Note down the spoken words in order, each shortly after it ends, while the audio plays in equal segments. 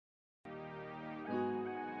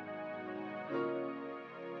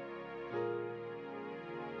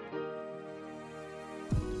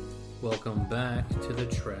Welcome back to the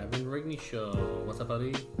Trav and Rigney Show. What's up,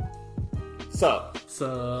 buddy? Sup?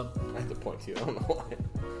 Sup? I had to point to you. I don't know why.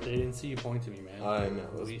 They didn't see you point to me, man. I know.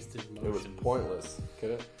 Wasted motions. It was pointless. Get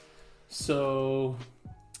it? So,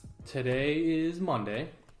 today is Monday.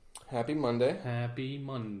 Happy Monday. Happy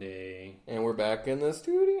Monday. And we're back in the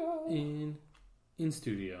studio. In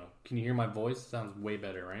studio. Can you hear my voice? It sounds way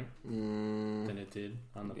better, right? Than it did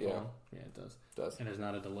on the phone. Yeah, it does. And there's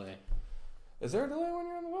not a delay. Is there a delay when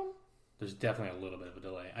you're on the phone? There's definitely a little bit of a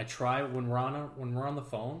delay. I try when we're on the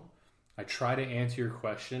phone, I try to answer your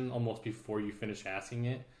question almost before you finish asking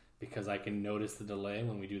it because I can notice the delay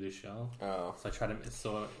when we do the show. Oh. So I try to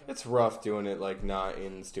it's rough doing it like not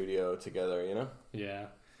in studio together, you know? Yeah.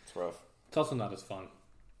 It's rough. It's also not as fun.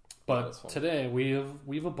 But today we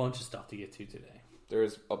have a bunch of stuff to get to today.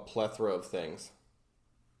 There's a plethora of things.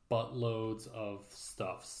 Buttloads of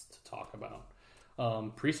stuffs to talk about.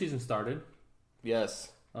 Preseason started.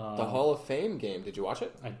 Yes. The Hall of Fame game. Did you watch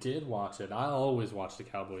it? I did watch it. I always watch the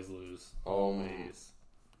Cowboys lose. Always.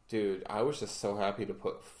 Dude, I was just so happy to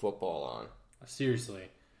put football on. Seriously.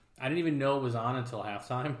 I didn't even know it was on until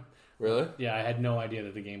halftime. Really? Yeah, I had no idea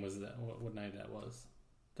that the game was that. What night that was?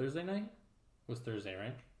 Thursday night? It was Thursday,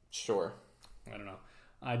 right? Sure. I don't know.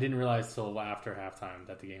 I didn't realize till after halftime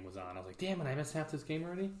that the game was on. I was like, damn it, I missed half this game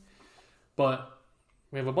already? But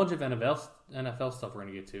we have a bunch of NFL stuff we're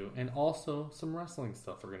going to get to, and also some wrestling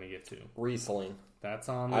stuff we're going to get to. Riesling. That's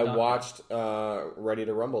on the I watched Ready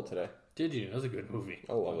to Rumble today. Did you? That was a good movie.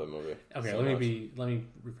 I love that movie. Okay, let me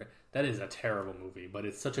rephrase. That is a terrible movie, but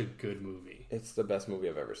it's such a good movie. It's the best movie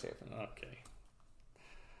I've ever seen. Okay.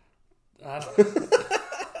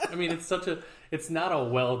 I mean, it's not a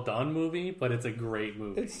well done movie, but it's a great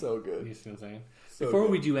movie. It's so good. You see what I'm saying? So Before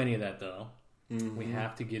good. we do any of that, though, we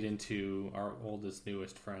have to get into our oldest,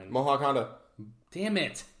 newest friend. Mohawk Honda. Damn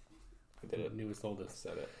it! I did it. Newest, oldest. I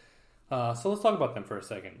said it. So let's talk about them for a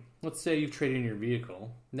second. Let's say you've traded in your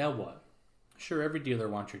vehicle. Now what? Sure, every dealer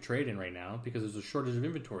wants your trade in right now because there's a shortage of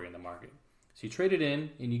inventory in the market. So you trade it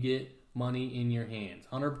in and you get money in your hand.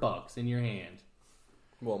 $100 in your hand.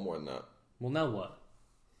 Well, more than that. Well, now what?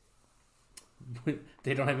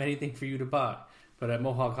 They don't have anything for you to buy. But at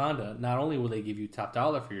Mohawk Honda, not only will they give you top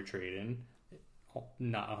dollar for your trade-in,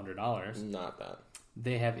 not $100. Not that.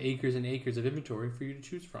 They have acres and acres of inventory for you to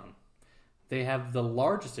choose from. They have the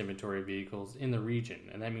largest inventory of vehicles in the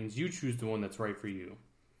region, and that means you choose the one that's right for you.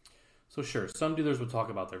 So sure, some dealers will talk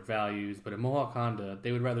about their values, but at Mohawk Honda,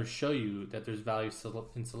 they would rather show you that there's value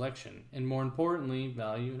in selection, and more importantly,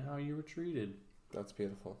 value in how you were treated. That's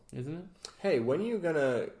beautiful. Isn't it? Hey, when are you going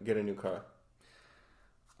to get a new car?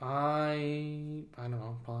 I don't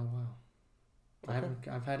know, probably a while. Okay.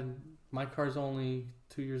 I've had my car's only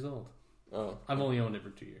 2 years old. Oh. I've only owned it for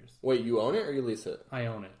 2 years. Wait, you own it or you lease it? I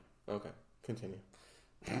own it. Okay, continue.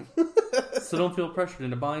 So don't feel pressured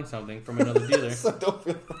into buying something from another dealer. So don't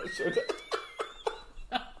feel pressured.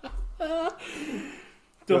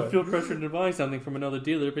 Don't feel pressured into buying something from another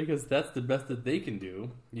dealer because that's the best that they can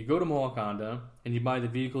do. You go to Mohawk Honda and you buy the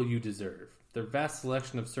vehicle you deserve. Their vast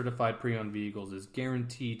selection of certified pre-owned vehicles is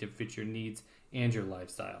guaranteed to fit your needs and your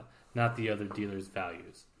lifestyle, not the other dealer's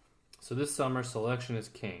values. So this summer, selection is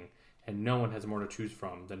king, and no one has more to choose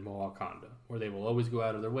from than Mohawk Honda, where they will always go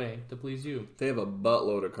out of their way to please you. They have a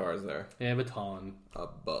buttload of cars there. They have a ton. A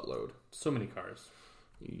buttload. So many cars.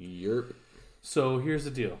 Yerp. So here's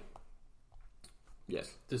the deal.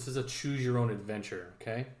 Yes. This is a choose-your-own-adventure,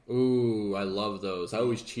 okay? Ooh, I love those. I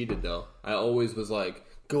always cheated, though. I always was like,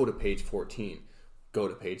 go to page 14. Go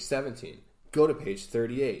to page 17. Go to page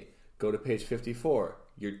 38. Go to page 54.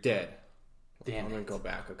 You're dead. Damn I'm going it. to go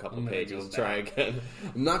back a couple pages and go try again.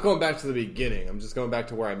 I'm not going back to the beginning. I'm just going back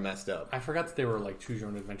to where I messed up. I forgot that they were like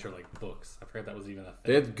choose-your-own-adventure like books. I forgot that was even a thing.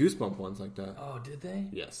 They had Goosebump ones like that. Oh, did they?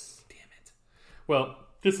 Yes. Damn it. Well,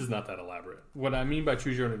 this is not that elaborate. What I mean by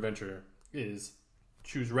choose-your-own-adventure is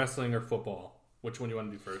choose wrestling or football. Which one do you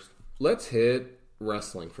want to do first? Let's hit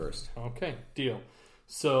wrestling first. Okay, deal.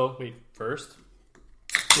 So, wait, first.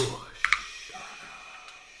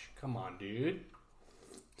 Come on, dude.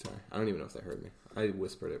 Sorry, I don't even know if they heard me. I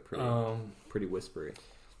whispered it pretty whispery.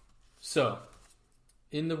 So,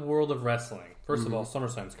 in the world of wrestling, first of all,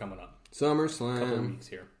 SummerSlam's coming up. SummerSlam. A couple of weeks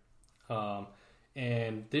here.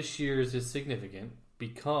 And this year's is significant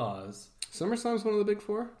because SummerSlam's one of the big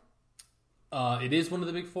four? it is one of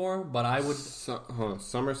the big four, but I would... Hold on.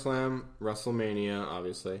 SummerSlam, WrestleMania,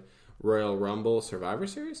 obviously. Royal Rumble, Survivor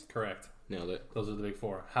Series? Correct. Nailed it. Those are the big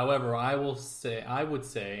four. However, I would say,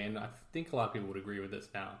 and I think a lot of people would agree with this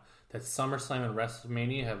now, that SummerSlam and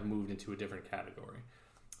WrestleMania have moved into a different category.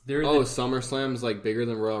 SummerSlam's like bigger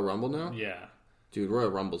than Royal Rumble now? Yeah. Dude,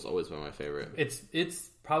 Royal Rumble's always been my favorite. It's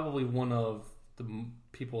probably one of the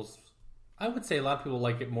people's... I would say a lot of people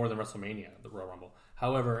like it more than WrestleMania, the Royal Rumble.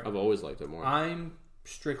 However, I've always liked it more. I'm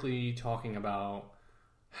strictly talking about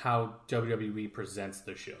how WWE presents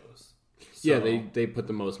their shows. So, yeah, they put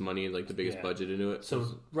the most money, like the biggest budget into it.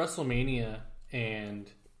 So WrestleMania and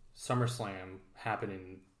SummerSlam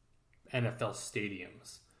happen in NFL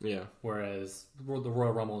stadiums. Yeah. Whereas the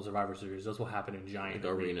Royal Rumble and Survivor Series, those will happen in giant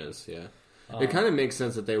arenas. Yeah. It kind of makes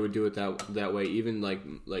sense that they would do it that way, even like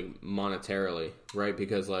monetarily, right?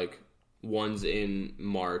 Because like one's in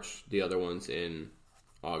March, the other one's in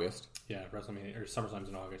August. Yeah, WrestleMania or SummerSlam's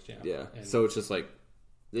in August. Yeah. Yeah. So it's just like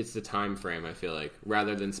it's the time frame. I feel like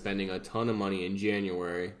rather than spending a ton of money in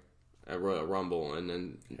January at Royal Rumble and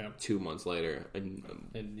then 2 months later and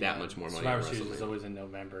that much more money. Survivor Series is always in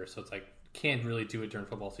November, so it's like can't really do it during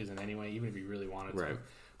football season anyway, even if you really wanted to. Right.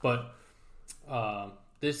 But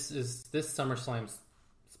this SummerSlam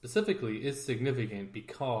specifically is significant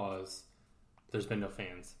because there's been no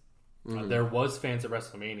fans. There was fans at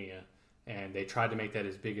WrestleMania, and they tried to make that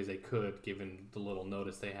as big as they could, given the little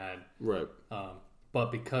notice they had. Right.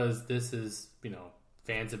 But because this is,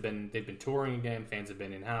 fans they've been touring again. Fans have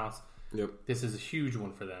been in house. Yep. This is a huge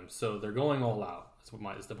one for them, so they're going all out.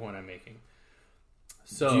 That's the point I'm making.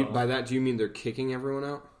 So do you mean they're kicking everyone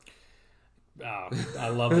out? I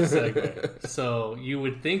love the segue. So you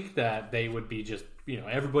would think that they would be just,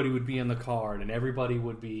 everybody would be on the card and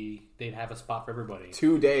they'd have a spot for everybody.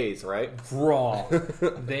 2 days, right? Wrong.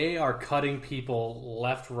 They are cutting people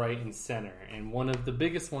left, right, and center. And one of the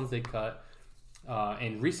biggest ones they cut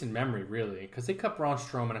in recent memory, really, because they cut Braun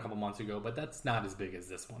Strowman a couple months ago, but that's not as big as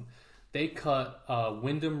this one. They cut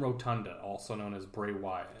Wyndham Rotunda, also known as Bray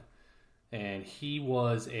Wyatt. And he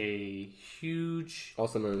was a huge...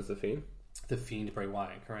 Also known as The Fiend? The Fiend, Bray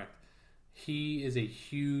Wyatt, correct. He is a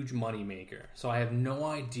huge money maker. So I have no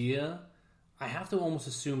idea. I have to almost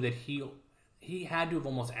assume that he had to have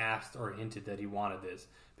almost asked or hinted that he wanted this.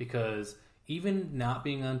 Because even not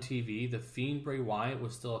being on TV, The Fiend, Bray Wyatt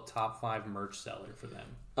was still a top 5 merch seller for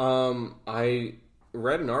them. I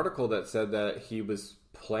read an article that said that he was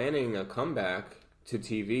planning a comeback to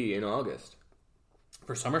TV in August.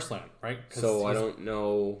 For SummerSlam, right? So I don't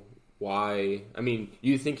know why. I mean,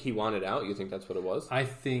 you think he wanted out? You think that's what it was? I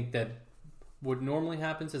think that what normally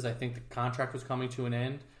happens is I think the contract was coming to an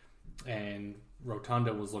end and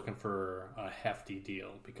Rotunda was looking for a hefty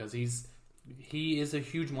deal because he is a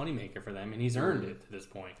huge moneymaker for them and he's earned it to this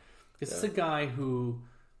point. This is a guy who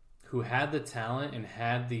had the talent and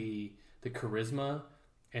had the charisma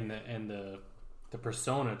and the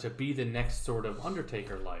persona to be the next sort of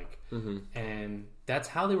Undertaker-like. Mm-hmm. And that's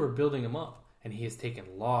how they were building him up. And he has taken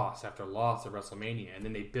loss after loss at WrestleMania. And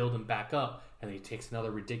then they build him back up, and then he takes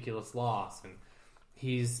another ridiculous loss. And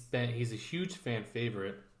he's a huge fan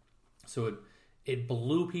favorite. So it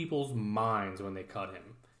blew people's minds when they cut him.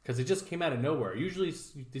 Because it just came out of nowhere. Usually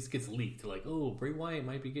this gets leaked. Like, oh, Bray Wyatt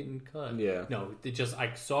might be getting cut. Yeah. No,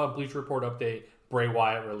 I saw a Bleacher Report update, Bray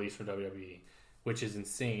Wyatt released from WWE, which is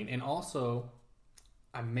insane. And also...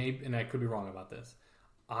 I could be wrong about this.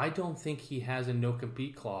 I don't think he has a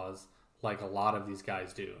no-compete clause like a lot of these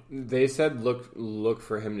guys do. They said look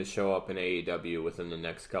for him to show up in AEW within the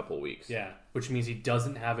next couple weeks. Yeah, which means he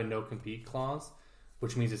doesn't have a no-compete clause,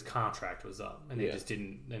 which means his contract was up. And they just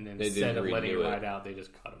didn't... And then instead of letting it ride out, they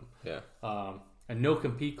just cut him. Yeah. A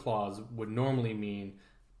no-compete clause would normally mean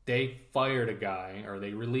they fired a guy or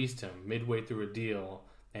they released him midway through a deal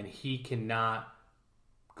and he cannot...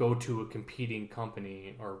 go to a competing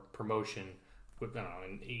company or promotion with, I don't know,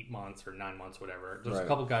 in 8 months or 9 months, whatever. There's a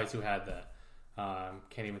couple guys who had that.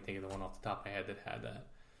 Can't even think of the one off the top of my head that had that.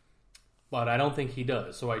 But I don't think he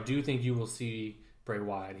does. So I do think you will see Bray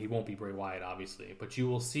Wyatt. He won't be Bray Wyatt, obviously. But you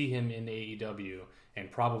will see him in AEW and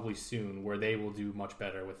probably soon where they will do much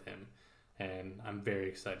better with him. And I'm very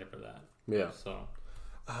excited for that. Yeah. So.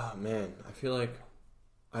 Oh, man. I feel like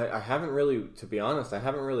I haven't really, to be honest, I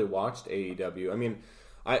haven't really watched AEW. I mean...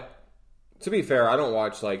 to be fair, I don't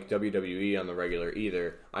watch like WWE on the regular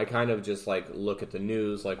either. I kind of just like look at the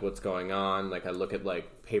news, like what's going on. Like I look at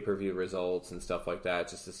like pay-per-view results and stuff like that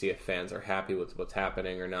just to see if fans are happy with what's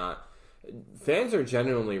happening or not. Fans are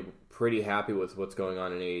genuinely pretty happy with what's going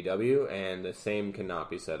on in AEW, and the same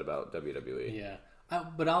cannot be said about WWE. Yeah.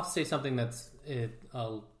 But I'll say something that's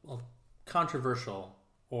controversial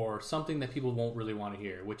or something that people won't really want to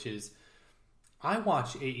hear, which is I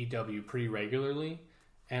watch AEW pretty regularly.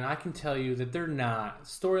 And I can tell you that they're not,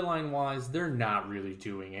 storyline-wise, they're not really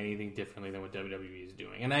doing anything differently than what WWE is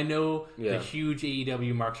doing. And I know the huge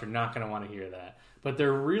AEW marks are not going to want to hear that. But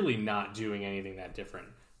they're really not doing anything that different.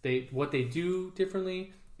 What they do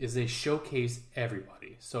differently is they showcase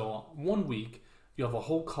everybody. So 1 week you have a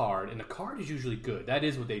whole card, and the card is usually good. That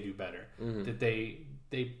is what they do better. That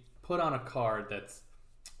they put on a card that's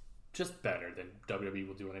just better than WWE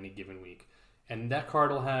will do on any given week. And that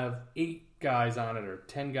card will have 8 guys on it or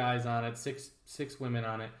 10 guys on it, six women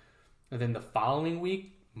on it. And then the following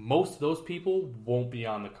week, most of those people won't be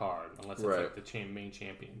on the card unless it's like the main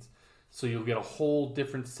champions. So you'll get a whole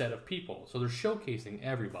different set of people. So they're showcasing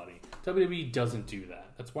everybody. WWE doesn't do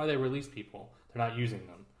that. That's why they release people. They're not using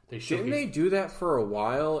them. Didn't they do that for a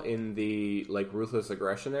while in the like Ruthless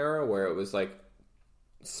Aggression era, where it was like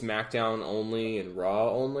SmackDown only and Raw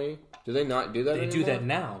only? Do they not do that anymore? They do that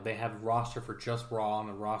now. They have a roster for just Raw and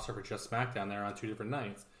a roster for just SmackDown. They're on 2 different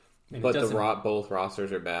nights. And but both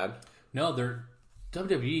rosters are bad? No,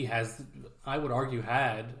 WWE has, I would argue,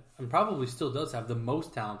 had, and probably still does have, the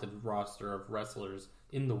most talented roster of wrestlers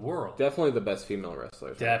in the world. Definitely the best female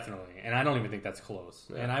wrestlers. Definitely. Right? And I don't even think that's close.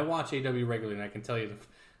 Yeah. And I watch AEW regularly, and I can tell you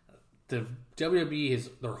the WWE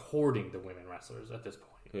they're hoarding the women wrestlers at this point.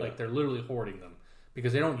 Yeah. Like, they're literally hoarding them.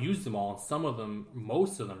 Because they don't use them all, and some of them,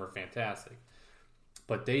 most of them are fantastic.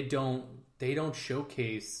 But they don't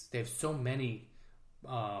showcase, they have so many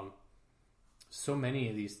of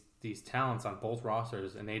these talents on both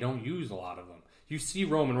rosters, and they don't use a lot of them. You see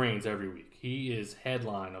Roman Reigns every week. He is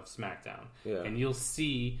headline of SmackDown. Yeah. And you'll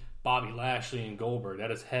see Bobby Lashley and Goldberg.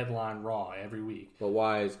 That is headline Raw every week. But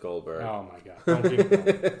why is Goldberg? Oh my God. Don't give me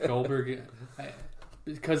Goldberg.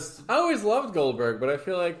 Because I always loved Goldberg, but I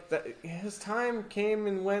feel like that his time came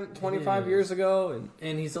and went 25 years ago,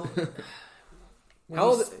 and he's old. How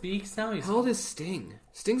old speaks now? How old is Sting?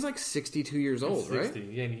 Sting's like 62 years old, 60, right?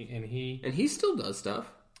 Yeah, and he still does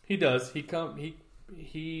stuff. He does.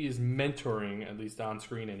 He is mentoring, at least on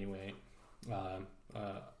screen anyway, a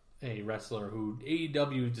wrestler who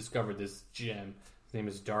AEW discovered this gem. His name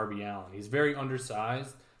is Darby Allin. He's very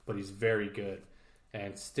undersized, but he's very good.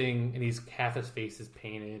 And Sting, and he's half his face is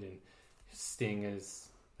painted, and Sting is,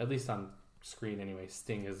 at least on screen anyway,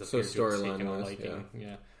 Sting is the storyline.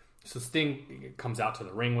 Yeah. So Sting comes out to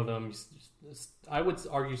the ring with him. I would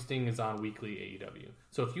argue Sting is on weekly AEW.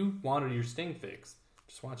 So if you wanted your Sting fix,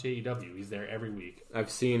 just watch AEW. He's there every week. I've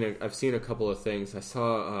seen a couple of things. I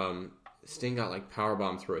saw Sting got like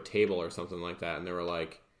powerbombed through a table or something like that, and they were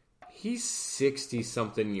like, he's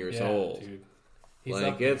 60-something years old. Dude. He's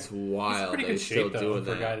like, it's wild. He's pretty good shape, though,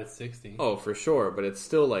 for a guy that's 60. Oh, for sure, but it's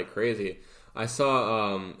still like crazy. I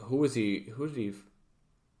saw who did he?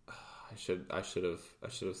 I should have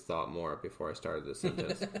thought more before I started this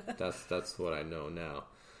sentence. that's what I know now.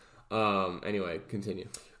 Anyway, continue.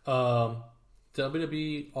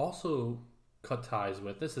 WWE also cut ties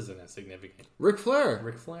with, this isn't as significant, Ric Flair.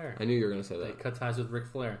 I knew you were going to say that. They cut ties with Ric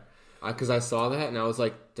Flair. Because I saw that and I was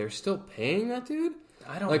like, they're still paying that dude?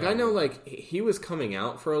 I don't know. I know, like, he was coming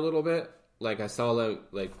out for a little bit. Like, I saw,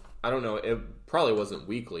 like, I don't know, it probably wasn't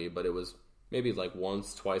weekly, but it was maybe, like,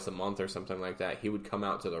 once, twice a month or something like that. He would come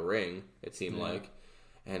out to the ring, it seemed like.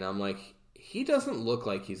 And I'm like, he doesn't look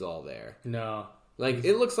like he's all there. No. Like,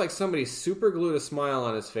 it looks like somebody super glued a smile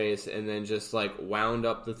on his face and then just, like, wound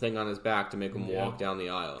up the thing on his back to make him walk down the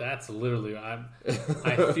aisle. That's literally... I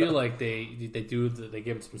feel like they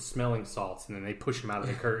give him some smelling salts and then they push him out of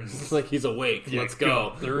the curtains. It's like, he's awake. Let's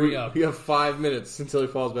go. Hurry up. We have 5 minutes until he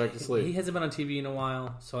falls back to sleep. He hasn't been on TV in a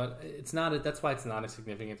while, so it's not... That's why it's not as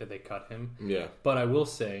significant that they cut him. Yeah. But I will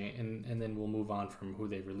say, and then we'll move on from who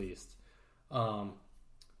they released...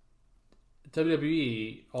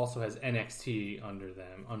 WWE also has NXT under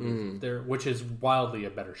them, which is wildly a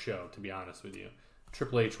better show, to be honest with you.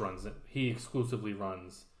 Triple H runs it. He exclusively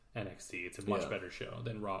runs NXT. It's a much better show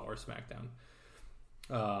than Raw or SmackDown.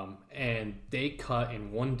 And they cut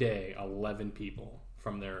in one day 11 people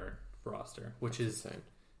from their roster, which is insane.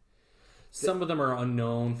 Some of them are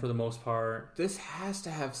unknown for the most part. This has to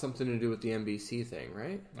have something to do with the NBC thing,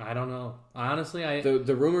 right? I don't know. Honestly,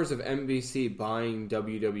 the rumors of NBC buying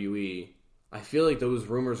WWE... I feel like those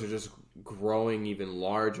rumors are just growing even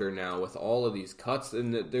larger now with all of these cuts.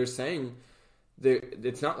 And they're saying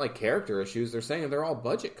it's not like character issues. They're saying they're all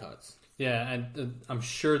budget cuts. Yeah, and I'm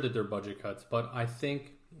sure that they're budget cuts. But I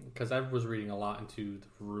think, because I was reading a lot into the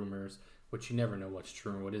rumors, which you never know what's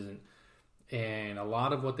true and what isn't. And a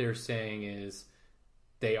lot of what they're saying is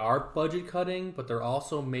they are budget cutting, but they're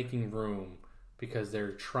also making room because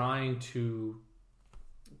they're trying to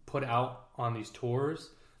put out on these tours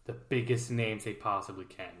the biggest names they possibly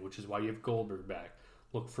can, which is why you have Goldberg back.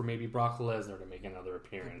 Look for maybe Brock Lesnar to make another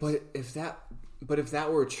appearance. But if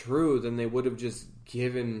that were true, then they would have just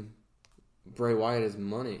given Bray Wyatt his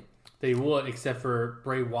money. They would, except for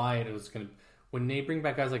Bray Wyatt. It was when they bring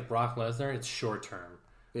back guys like Brock Lesnar, it's short term.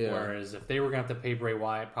 Yeah. Whereas if they were going to have to pay Bray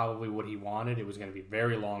Wyatt probably what he wanted, it was going to be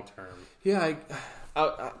very long term. Yeah,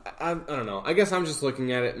 I don't know. I guess I'm just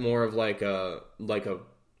looking at it more of like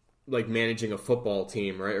managing a football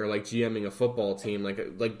team, right? Or like GMing a football team.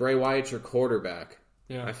 Like Bray Wyatt's your quarterback.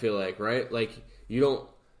 Yeah. I feel like, right? Like you don't.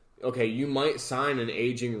 Okay, you might sign an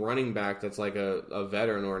aging running back that's like a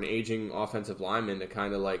veteran or an aging offensive lineman to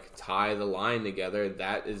kind of like tie the line together.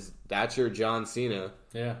 That's your John Cena.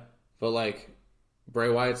 Yeah. But like Bray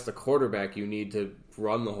Wyatt's the quarterback. You need to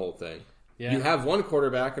run the whole thing. Yeah. You have one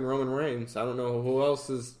quarterback in Roman Reigns. I don't know who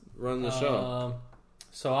else is running the show.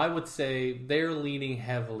 So I would say they're leaning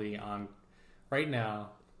heavily on, right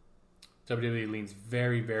now, WWE leans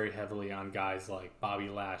very, very heavily on guys like Bobby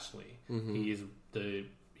Lashley. Mm-hmm.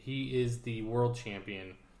 He is the world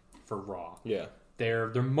champion for Raw. Yeah. Their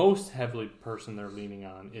most heavily person they're leaning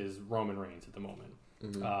on is Roman Reigns at the moment.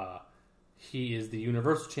 Mm-hmm. He is the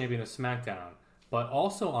Universal Champion of SmackDown. But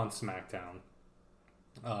also on SmackDown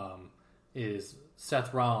is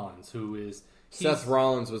Seth Rollins, who is... Seth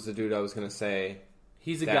Rollins was the dude I was going to say.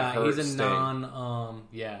 He's a guy. He's a non...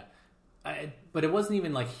 but it wasn't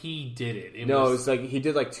even like he did it. It was like he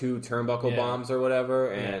did like 2 turnbuckle bombs or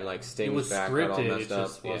whatever, and like Sting's back got all messed up. It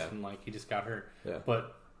just wasn't like he just got hurt. Yeah.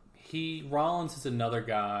 But Rollins is another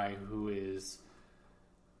guy who is...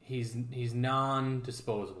 He's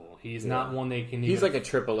non-disposable. He's not one they can... He's like a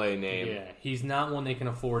AAA name. Yeah, he's not one they can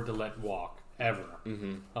afford to let walk, ever.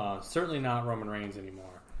 Mm-hmm. Certainly not Roman Reigns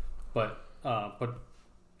anymore. But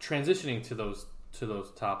transitioning to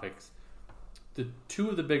those topics, the 2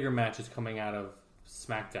 of the bigger matches coming out of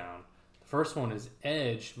SmackDown. The first one is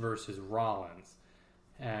Edge versus Rollins.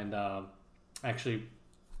 And actually,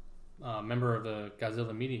 a member of the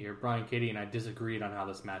Godzilla Media here, Brian Cady, and I disagreed on how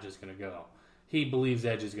this match is going to go. He believes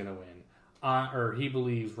Edge is going to win. Or he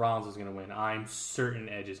believes Rollins is going to win. I'm certain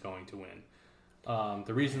Edge is going to win.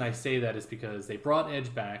 The reason I say that is because they brought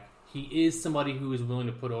Edge back. He is somebody who is willing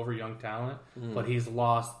to put over young talent, but he's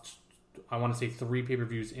lost, I want to say, 3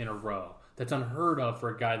 pay-per-views in a row. That's unheard of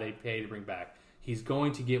for a guy they pay to bring back. He's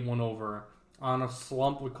going to get one over on a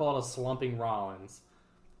slump. We call it a slumping Rollins,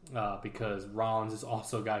 because Rollins is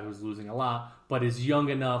also a guy who's losing a lot, but is young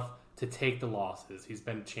enough to take the losses. He's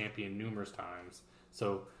been champion numerous times.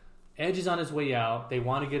 So Edge is on his way out. They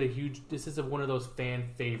want to get a huge... This is one of those fan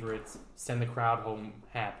favorites, send the crowd home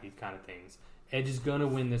happy kind of things. Edge is going to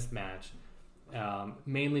win this match,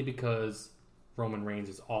 mainly because Roman Reigns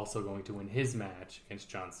is also going to win his match against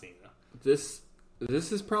John Cena. This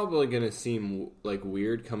is probably going to seem like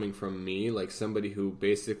weird coming from me, like somebody who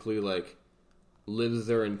basically like lives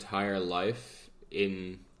their entire life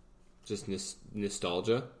in just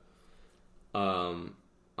nostalgia.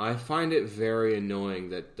 I find it very annoying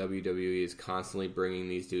that WWE is constantly bringing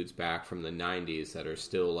these dudes back from the 90s that are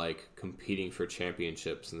still like competing for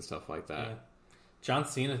championships and stuff like that. Yeah. John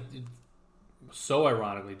Cena, so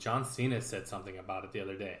ironically, John Cena said something about it the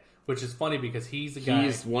other day, which is funny because he's the guy...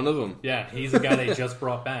 He's one of them. Yeah, he's the guy they just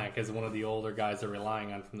brought back as one of the older guys they're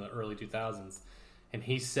relying on from the early 2000s. And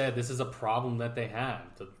he said this is a problem that they have.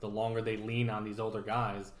 The longer they lean on these older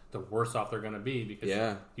guys, the worse off they're going to be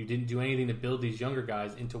because you didn't do anything to build these younger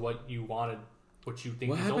guys into what you wanted, what you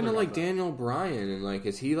think. What happened to like Daniel Bryan and like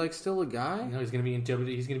is he like still a guy? No, he's going to be in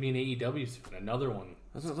He's going to be in AEW soon. Another one.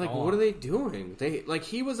 Like, what are they doing? They like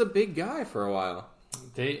he was a big guy for a while.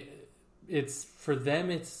 For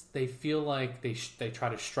them. They feel like they try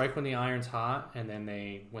to strike when the iron's hot, and then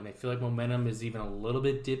when they feel like momentum is even a little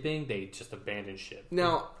bit dipping, they just abandon ship.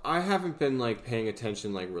 Now, I haven't been like paying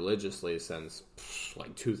attention like religiously since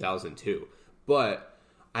like 2002, but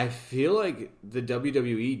I feel like the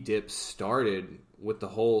WWE dip started with the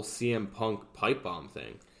whole CM Punk pipe bomb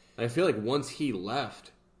thing. I feel like once he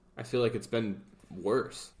left, I feel like it's been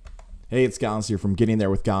worse. Hey, it's Gaz here from Getting There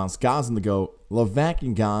with Gaz. Gaz and the Goat. Levac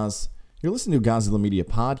and Gaz. You're listening to Godzilla Media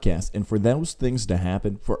Podcast, and for those things to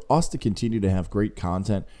happen, for us to continue to have great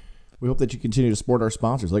content, we hope that you continue to support our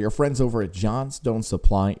sponsors, like our friends over at Johnstone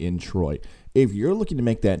Supply in Troy. If you're looking to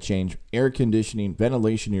make that change, air conditioning,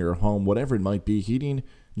 ventilation in your home, whatever it might be, heating,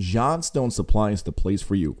 Johnstone Supply is the place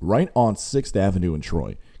for you, right on 6th Avenue in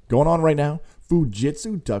Troy. Going on right now,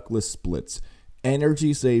 Fujitsu ductless splits,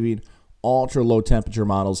 energy-saving, ultra-low temperature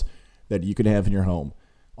models that you can have in your home.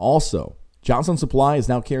 Also, Johnstone Supply is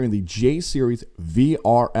now carrying the J-Series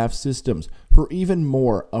VRF systems for even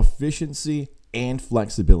more efficiency and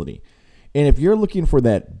flexibility. And if you're looking for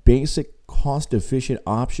that basic, cost-efficient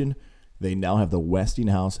option, they now have the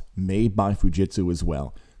Westinghouse made by Fujitsu as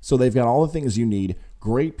well. So they've got all the things you need.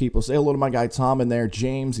 Great people. Say hello to my guy Tom in there,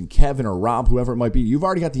 James and Kevin or Rob, whoever it might be. You've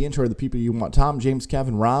already got the intro of the people you want. Tom, James,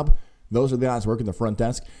 Kevin, Rob. Those are the guys working the front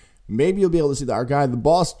desk. maybe you'll be able to see our guy, the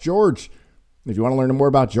boss, George. If you want to learn more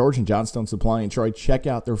about George and Johnstone Supply in Troy, check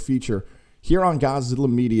out their feature here on Godzilla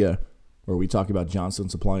Media, where we talk about Johnstone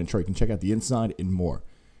Supply in Troy. You can check out the inside and more.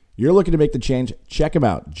 You're looking to make the change, check them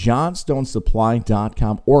out,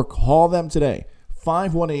 johnstonesupply.com, or call them today,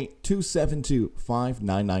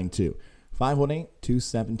 518-272-5992.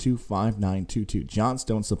 518-272-5922.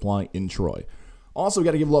 Johnstone Supply in Troy. Also, we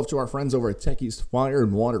got to give love to our friends over at Techie's Fire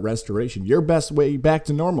and Water Restoration. Your best way back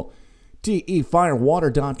to normal.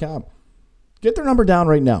 TEFirewater.com. Get their number down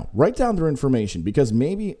right now. Write down their information, because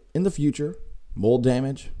maybe in the future, mold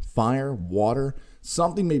damage, fire, water,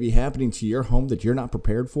 something may be happening to your home that you're not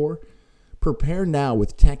prepared for. Prepare now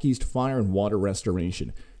with Techie's Fire and Water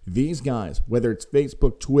Restoration. These guys, whether it's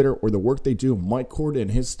Facebook, Twitter, or the work they do, Mike Cord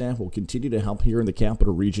and his staff will continue to help here in the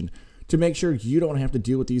capital region to make sure you don't have to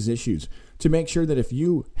deal with these issues, to make sure that if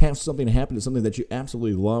you have something happen to something that you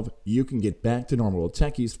absolutely love, you can get back to normal with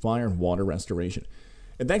Techie's Fire and Water Restoration.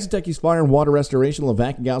 And thanks to Techie's Fire and Water Restoration,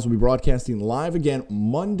 Levac and Gals will be broadcasting live again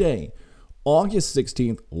Monday, August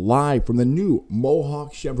 16th, live from the new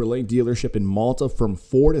Mohawk Chevrolet dealership in Malta from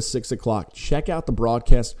 4 to 6 o'clock. Check out the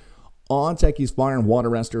broadcast on Techie's Fire and Water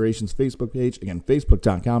Restoration's Facebook page. Again,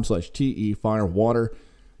 facebook.com/TEFireWater.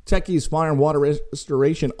 Techie's Fire and Water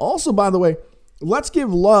Restoration. Also, by the way, let's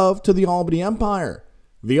give love to the Albany Empire.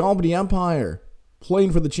 The Albany Empire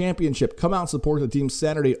playing for the championship. Come out and support the team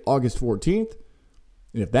Saturday, August 14th.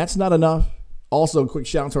 And if that's not enough, also a quick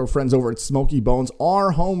shout out to our friends over at Smoky Bones,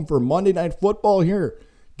 our home for Monday Night Football here.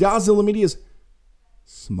 Godzilla Media's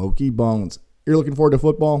Smoky Bones. You're looking forward to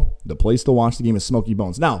football? The place to watch the game is Smoky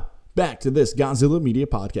Bones. Now, back to this Godzilla Media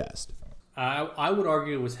podcast. I would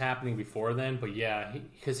argue it was happening before then, but yeah,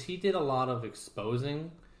 because he did a lot of exposing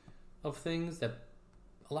of things, that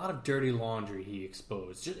a lot of dirty laundry he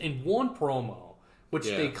exposed just in one promo, which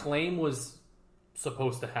they claim was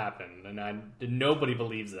supposed to happen, and nobody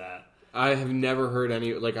believes that. I have never heard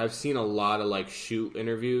any, like, I've seen a lot of, like, shoot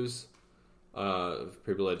interviews.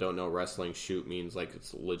 People that don't know wrestling, shoot means, like,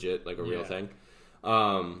 it's legit, like a real thing.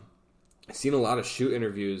 I've seen a lot of shoot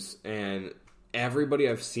interviews, and everybody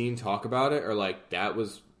I've seen talk about it are like, that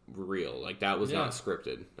was real. Like, that was not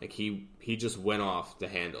scripted. Like, he just went off the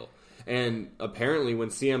handle. And apparently when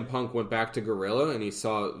CM Punk went back to Gorilla and he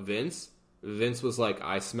saw Vince was like,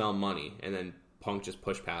 I smell money. And then Punk just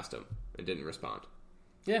pushed past him and didn't respond.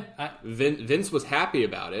 Yeah. Vince was happy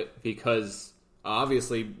about it because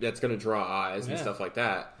obviously that's going to draw eyes and stuff like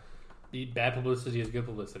that. Bad publicity is good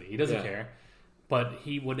publicity. He doesn't care. But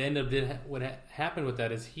what happened with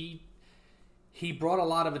that is he brought a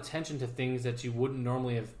lot of attention to things that you wouldn't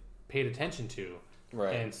normally have paid attention to.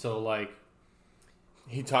 Right. And so, like,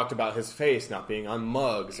 he talked about his face not being on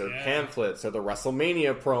mugs or pamphlets or the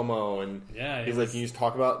WrestleMania promo, and he's like, you just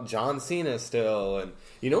talk about John Cena still. And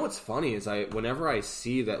you know what's funny is whenever I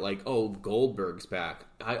see that, like, oh, Goldberg's back,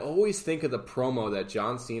 I always think of the promo that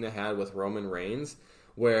John Cena had with Roman Reigns,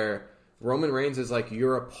 where Roman Reigns is like,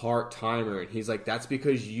 you're a part-timer, and he's like, that's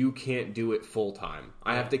because you can't do it full-time.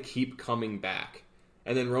 I have to keep coming back.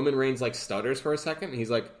 And then Roman Reigns, like, stutters for a second, and he's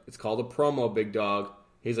like, it's called a promo, big dog.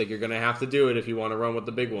 He's like, you're going to have to do it if you want to run with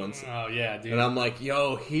the big ones. Oh, yeah, dude. And I'm like,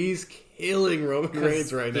 yo, he's killing Roman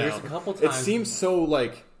Reigns right now. There's a couple times. It seems so,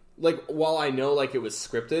 like, while I know, like, it was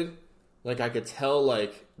scripted, like, I could tell,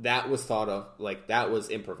 like, that was thought of, like, that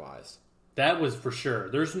was improvised. That was for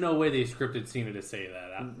sure. There's no way they scripted Cena to say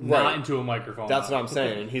that. Not into a microphone. That's what I'm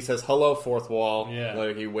saying. And he says, hello, fourth wall. Yeah.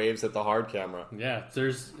 Like, he waves at the hard camera. Yeah.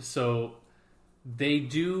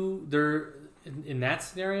 In that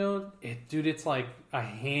scenario, it's like a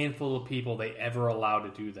handful of people they ever allowed to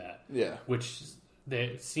do that. Yeah. Which,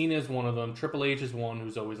 Cena is one of them. Triple H is one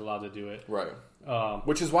who's always allowed to do it. Right.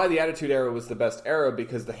 Which is why the Attitude Era was the best era,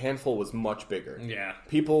 because the handful was much bigger. Yeah.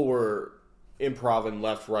 People were improv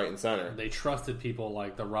left, right, and center. They trusted people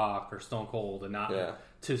like The Rock or Stone Cold and not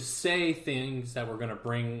to say things that were going to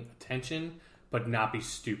bring attention, but not be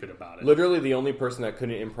stupid about it. Literally, the only person that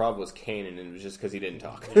couldn't improv was Kane, and it was just because he didn't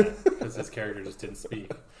talk. Because his character just didn't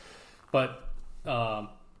speak. But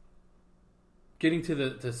getting to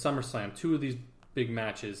the SummerSlam, two of these big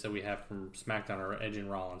matches that we have from SmackDown are Edge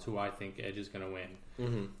and Rollins, who I think Edge is going to win.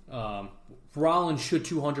 Mm-hmm. Rollins should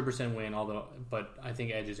 200% win, but I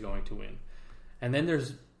think Edge is going to win. And then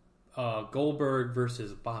there's Goldberg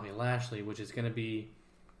versus Bobby Lashley, which is going to be...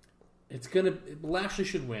 Lashley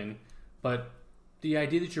should win, but the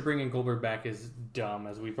idea that you're bringing Goldberg back is dumb,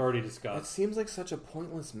 as we've already discussed. It seems like such a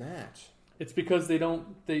pointless match. It's because they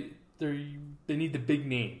need the big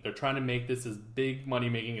name. They're trying to make this as big money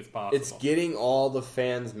making as possible. It's getting all the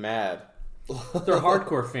fans mad. They're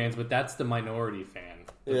hardcore fans, but that's the minority fan.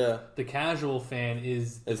 Yeah. The casual fan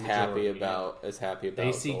is happy about.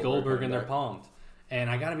 They see Goldberg and they're pumped. And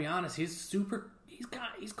I gotta be honest, he's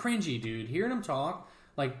cringy, dude. Hearing him talk,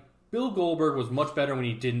 like Bill Goldberg was much better when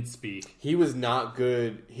he didn't speak. He was not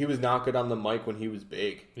good. He was not good on the mic when he was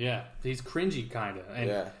big. Yeah, he's cringy kind of. And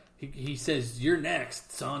yeah. He says, "You're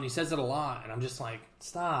next, son." He says it a lot, and I'm just like,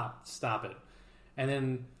 stop it. And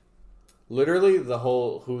then, literally, the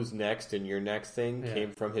whole "who's next" and "you're next" thing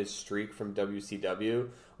came from his streak from WCW,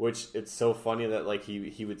 which it's so funny that like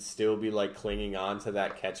he would still be like clinging on to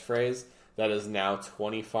that catchphrase that is now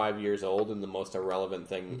 25 years old and the most irrelevant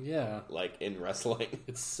thing, like in wrestling.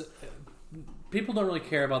 It's people don't really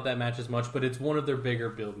care about that match as much, but it's one of their bigger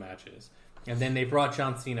build matches. And then they brought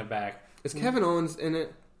John Cena back. Is Kevin Owens in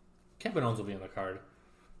it? Kevin Owens will be on the card.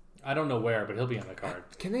 I don't know where, but he'll be on the card.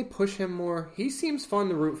 Can they push him more? He seems fun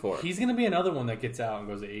to root for. He's going to be another one that gets out and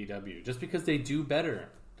goes to AEW. Just because they do better.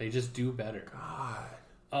 They just do better. God.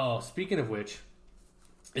 Oh, speaking of which,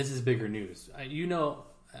 this is bigger news.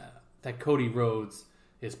 That Cody Rhodes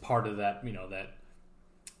is part of that,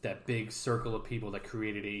 that big circle of people that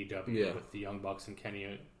created AEW with the Young Bucks and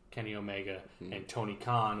Kenny Omega and Tony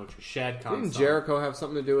Khan, which was Shad Khan. Didn't Jericho have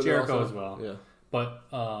something to do with Jericho it also? as well. Yeah.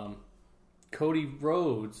 But Cody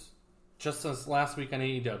Rhodes, just as last week on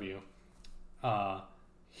AEW,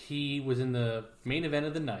 he was in the main event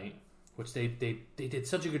of the night, which they did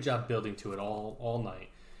such a good job building to it all night,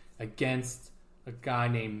 against a guy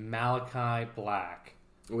named Malachi Black.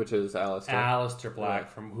 Which is Aleister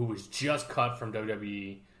Black, who was just cut from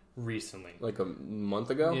WWE recently. Like a month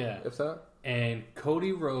ago? Yeah. If that? And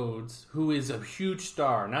Cody Rhodes, who is a huge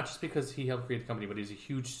star, not just because he helped create the company, but he's a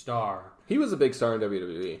huge star. He was a big star in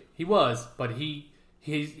WWE. He was, but he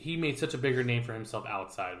made such a bigger name for himself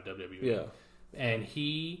outside of WWE. Yeah. And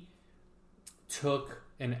he took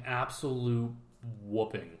an absolute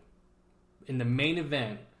whooping in the main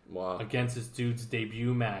event against this dude's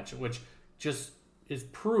debut match, which just is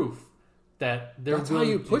proof that they're That's how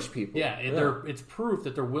you push people. Yeah, it's proof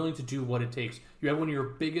that they're willing to do what it takes. You have one of your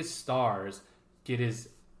biggest stars get his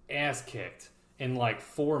ass kicked in like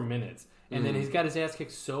 4 minutes. And then he's got his ass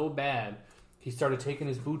kicked so bad, he started taking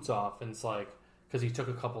his boots off. And it's like, because he took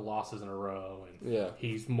a couple losses in a row. And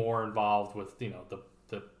he's more involved with,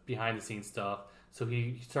 the behind-the-scenes stuff. So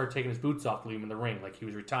he started taking his boots off to leave him in the ring like he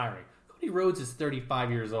was retiring. Cody Rhodes is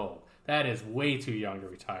 35 years old. That is way too young to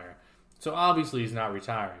retire. So obviously he's not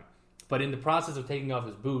retiring. But in the process of taking off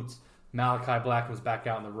his boots, Malachi Black comes back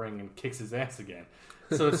out in the ring and kicks his ass again.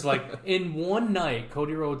 So it's like, in one night,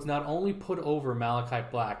 Cody Rhodes not only put over Malachi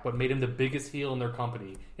Black, but made him the biggest heel in their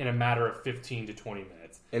company in a matter of 15 to 20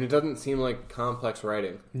 minutes. And it doesn't seem like complex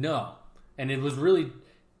writing. No. And it was really,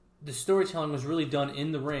 the storytelling was really done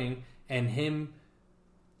in the ring, and him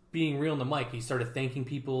being real on the mic. He started thanking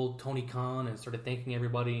people, Tony Khan, and started thanking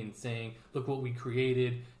everybody and saying, look what we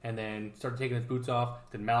created, and then started taking his boots off.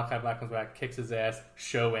 Then Malachi Black comes back, kicks his ass,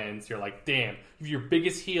 show ends. You're like, damn, you're your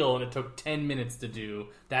biggest heel and it took 10 minutes to do.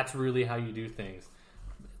 That's really how you do things.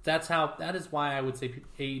 That is why I would say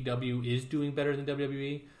AEW is doing better than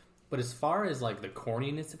WWE. But as far as like the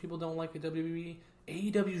corniness that people don't like at WWE,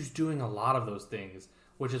 AEW is doing a lot of those things,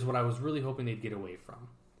 which is what I was really hoping they'd get away from.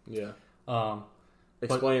 Yeah.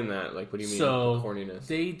 Explain that. Like, what do you mean? So corniness?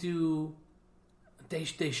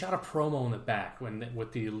 They shot a promo in the back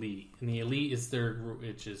with the Elite, and the Elite is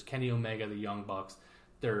which is Kenny Omega, the Young Bucks.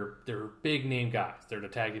 They're big name guys. They're the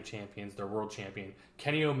tag team champions. They're world champion.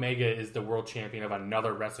 Kenny Omega is the world champion of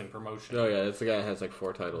another wrestling promotion. Oh yeah, that's the guy that has like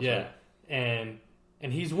 4 titles. Yeah, right?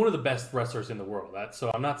 and he's one of the best wrestlers in the world.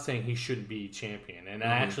 So I'm not saying he shouldn't be champion. And I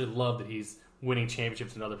actually love that he's winning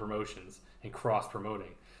championships in other promotions and cross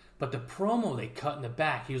promoting. But the promo they cut in the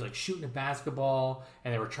back, he was like shooting a basketball,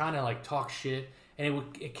 and they were trying to like talk shit, and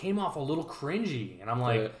it came off a little cringy. And I'm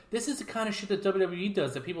like, this is the kind of shit that WWE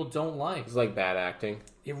does that people don't like. It's like bad acting.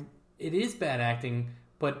 It is bad acting,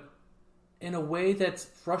 but in a way that's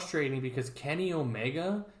frustrating because Kenny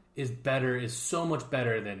Omega is so much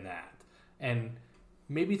better than that. And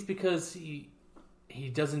maybe it's because he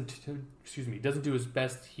doesn't do his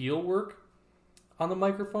best heel work on the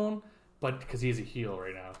microphone. But because he's a heel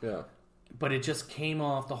right now. Yeah. But it just came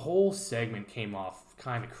off, the whole segment came off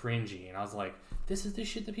kind of cringy. And I was like, this is the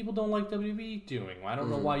shit that people don't like WWE doing. I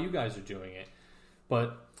don't know why you guys are doing it.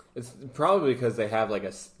 But it's probably because they have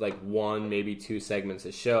like one, maybe 2 segments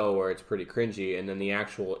a show where it's pretty cringy. And then the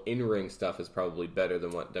actual in-ring stuff is probably better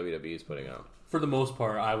than what WWE is putting out. For the most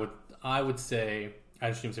part, I would say,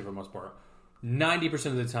 I shouldn't say for the most part, 90%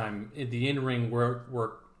 of the time, the in-ring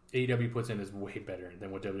work AEW puts in is way better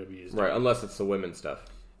than what WWE is doing. Right, unless it's the women's stuff.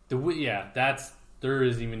 That's there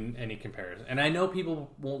isn't even any comparison. And I know people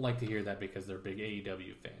won't like to hear that because they're big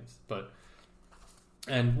AEW fans, but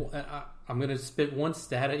I'm going to spit one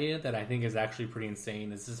stat at you that I think is actually pretty insane.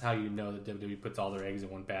 This is how you know that WWE puts all their eggs in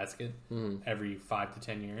one basket every 5 to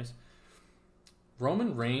 10 years.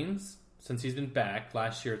 Roman Reigns, since he's been back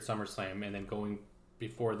last year at SummerSlam and then going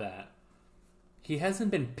before that, he hasn't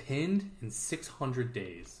been pinned in 600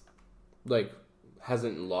 days. Like,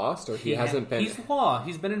 hasn't lost, or he hasn't been... He's lost.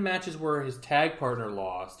 He's been in matches where his tag partner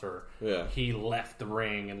lost, or Yeah. he left the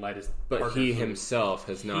ring and let his But partner he lose. himself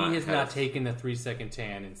has not... He has not taken the 3-second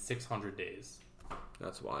tan in 600 days.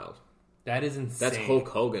 That's wild. That is insane. That's Hulk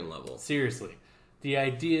Hogan level. Seriously. The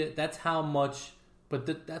idea, that's how much...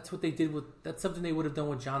 But that's what they did with... That's something they would have done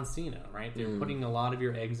with John Cena, right? They're putting a lot of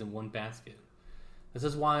your eggs in one basket. This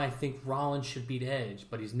is why I think Rollins should beat Edge,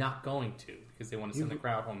 but he's not going to, because they want to send the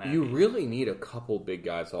crowd home happy. You really need a couple big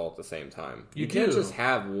guys all at the same time. You do. can't just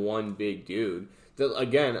have one big dude.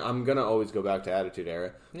 Again, I'm going to always go back to Attitude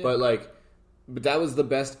Era. Yeah. But that was the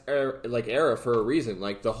best era for a reason.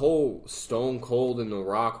 Like, the whole Stone Cold and The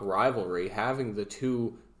Rock rivalry, having the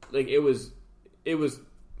two... Like, it was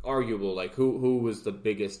arguable, like, who was the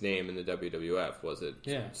biggest name in the WWF? Was it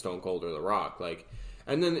Stone Cold or The Rock? Like...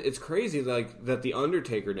 And then it's crazy, like, that The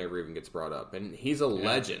Undertaker never even gets brought up. And he's a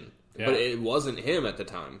legend. Yeah. But it wasn't him at the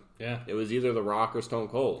time. Yeah. It was either The Rock or Stone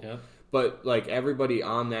Cold. Yeah. But, like, everybody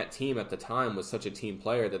on that team at the time was such a team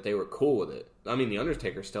player that they were cool with it. I mean, The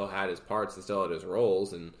Undertaker still had his parts and still had his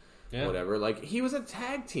roles and whatever. Like, he was a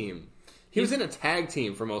tag team. He was in a tag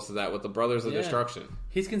team for most of that with the Brothers of Destruction.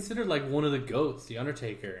 He's considered, like, one of the GOATs, The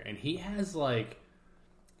Undertaker. And he has, like,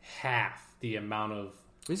 half the amount of...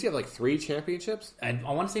 Does he have like 3 championships? I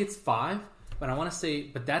want to say it's 5,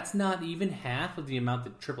 but that's not even half of the amount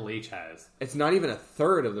that Triple H has. It's not even a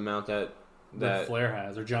third of the amount that Flair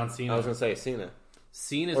has, or John Cena. I was going to say Cena.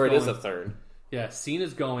 It is a third. Yeah,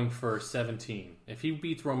 Cena's going for 17. If he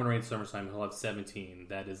beats Roman Reigns at SummerSlam, he'll have 17.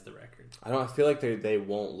 That is the record. I feel like they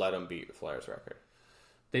won't let him beat Flair's record.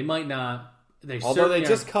 They might not. Although they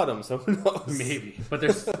just cut him, so who knows? Maybe, but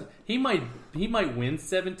he might win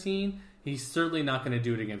 17. He's certainly not going to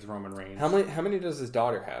do it against Roman Reigns. How many does his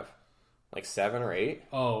daughter have? Like 7 or 8?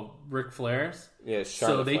 Oh, Ric Flair's? Yeah,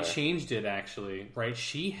 So they changed it, actually, right?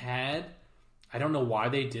 She had... I don't know why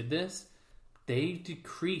they did this. They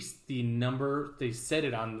decreased the number... They said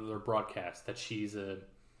it on their broadcast that she's an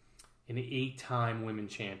 8-time women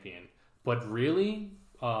champion. But really...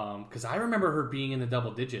 Because I remember her being in the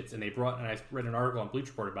double digits, and I read an article on Bleach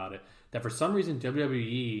Report about it, that for some reason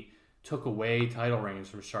WWE... took away title reigns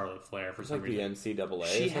from Charlotte Flair for some reason. Like the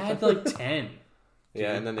NCAA? She had like 10.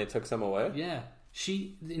 Yeah, and then they took some away? Yeah.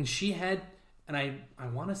 She had, and I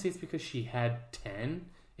want to say it's because she had 10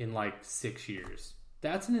 in like 6 years.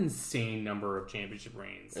 That's an insane number of championship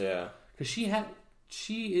reigns. Yeah. Because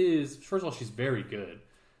she is, first of all, she's very good.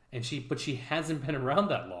 But she hasn't been around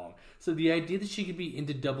that long. So the idea that she could be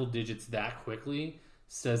into double digits that quickly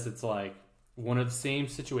says it's like, one of the same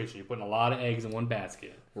situation. You're putting a lot of eggs in one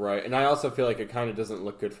basket. Right. And I also feel like it kind of doesn't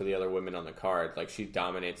look good for the other women on the card. Like, she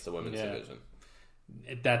dominates the women's division.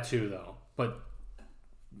 That too, though. But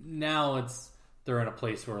now they're in a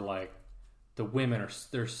place where, like, the women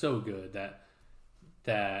they're so good that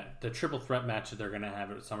the triple threat match that they're going to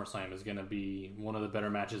have at SummerSlam is going to be one of the better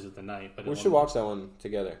matches of the night. But we should watch that one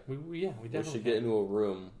together. We definitely We should get into a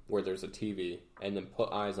room where there's a TV and then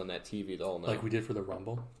put eyes on that TV the whole night. Like we did for the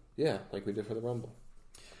Rumble? Yeah, like we did for the Rumble.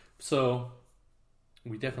 So,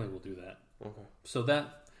 we definitely will do that. Okay. So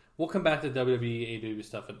we'll come back to WWE, AEW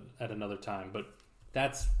stuff at another time, but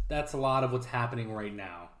that's a lot of what's happening right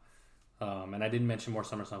now. And I didn't mention more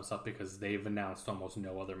SummerSlam stuff because they've announced almost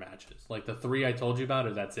no other matches. Like the 3 I told you about,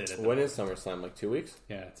 or that's it. When is SummerSlam? Like 2 weeks?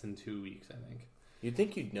 Yeah, it's in 2 weeks, I think. You'd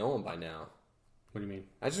think you'd know them by now. What do you mean?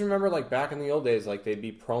 I just remember, like, back in the old days, like, they'd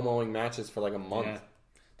be promoting matches for, like, a month. Yeah.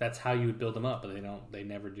 That's how you would build them up, but they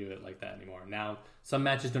never do it like that anymore. Now, some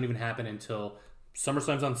matches don't even happen until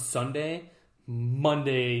SummerSlam's on Sunday.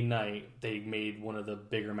 Monday night, they made one of the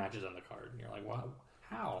bigger matches on the card. And you're like, wow,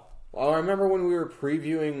 how? Well, I remember when we were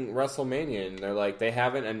previewing WrestleMania, and they're like, they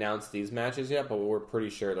haven't announced these matches yet, but we're pretty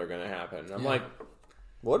sure they're going to happen. And I'm like,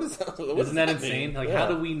 what is that? Isn't that insane? Like, how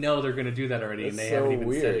do we know they're going to do that already, and they haven't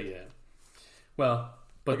even said it yet? Well...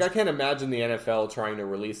 But like, I can't imagine the NFL trying to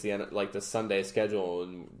release the Sunday schedule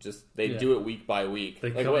and just they do it week by week.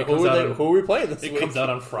 Who are we playing this week? It comes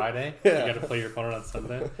out on Friday. Yeah. You got to play your opponent on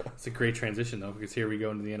Sunday. It's a great transition though, because here we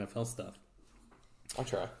go into the NFL stuff. I'll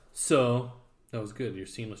try. So that was good. Your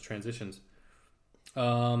seamless transitions.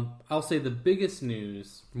 I'll say the biggest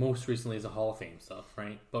news most recently is the Hall of Fame stuff,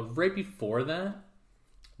 right? But right before that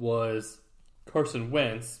was Carson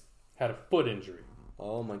Wentz had a foot injury.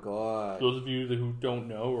 Oh my god. Those of you who don't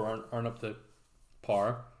know or aren't up to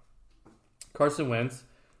par, Carson Wentz,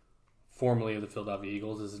 formerly of the Philadelphia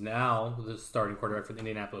Eagles, is now the starting quarterback for the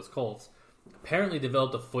Indianapolis Colts. Apparently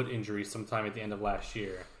developed a foot injury sometime at the end of last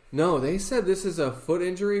year. No, they said this is a foot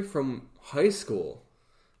injury from high school.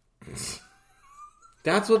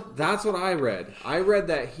 That's what I read. I read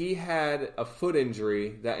that he had a foot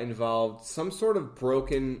injury that involved some sort of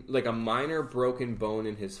broken, like a minor broken bone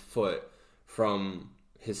in his foot from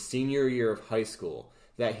his senior year of high school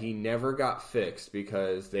that he never got fixed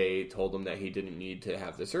because they told him that he didn't need to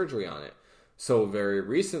have the surgery on it. So very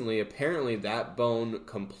recently, apparently that bone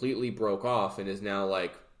completely broke off and is now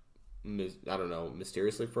like, I don't know,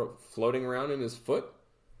 mysteriously floating around in his foot.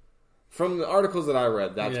 From the articles that I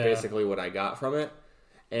read, that's basically what I got from it.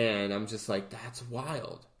 And I'm just like, that's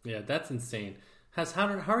wild. Yeah, that's insane. How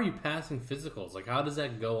are you passing physicals? Like, how does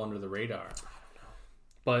that go under the radar? I don't know.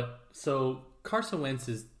 But so Carson Wentz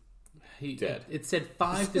is dead. It said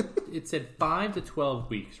 5 to 12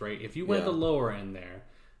 weeks, right? If you went the lower end there,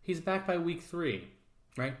 he's back by week 3,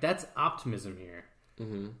 right? That's optimism here.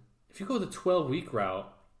 Mm-hmm. If you go the 12-week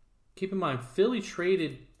route, keep in mind Philly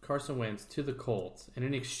traded Carson Wentz to the Colts, and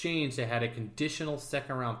in exchange they had a conditional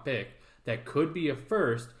second-round pick that could be a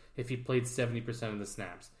first if he played 70% of the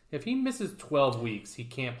snaps. If he misses 12 weeks, he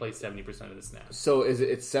can't play 70% of the snaps. So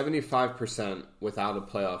it's 75% without a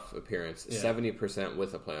playoff appearance, 70%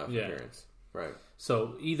 with a playoff appearance. Right.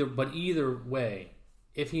 So either way,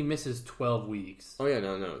 if he misses 12 weeks... Oh, yeah,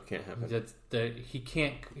 no, it can't happen. He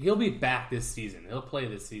can't... He'll be back this season. He'll play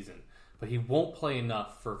this season. But he won't play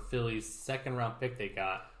enough for Philly's second-round pick they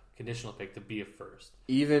got, conditional pick, to be a first.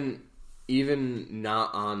 Even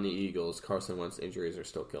not on the Eagles, Carson Wentz injuries are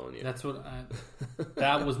still killing you. That's what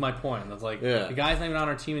that was my point. That's like, the guy's not even on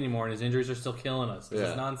our team anymore, and his injuries are still killing us. This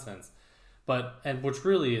is nonsense. And which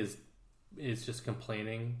really is just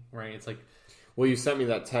complaining, right? It's like, well, you sent me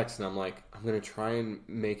that text, and I'm like, I'm going to try and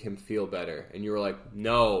make him feel better. And you were like,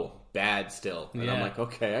 no, bad still. And I'm like,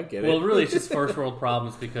 okay, I get it. Well, really, it's just first world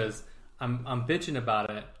problems because I'm bitching about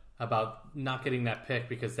it, about not getting that pick,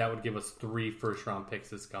 because that would give us 3 first-round picks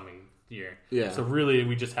this coming year. Yeah. So really,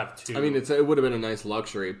 we just have 2. I mean, it would have been a nice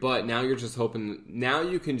luxury, but now you're just hoping. Now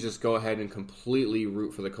you can just go ahead and completely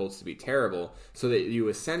root for the Colts to be terrible, so that you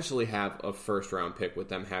essentially have a first-round pick with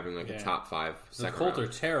them having like a top 5 second. The Colts round.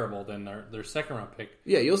 are terrible, then their second-round pick.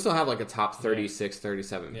 Yeah, you'll still have like a top 36,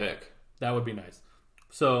 37 pick. That would be nice.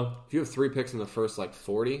 So if you have 3 picks in the first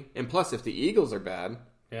 40, and plus if the Eagles are bad,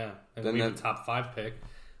 and then we have a top 5 pick,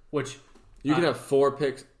 which you could have 4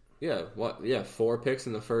 picks. Yeah, 4 picks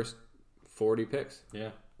in the first 40 picks. Yeah,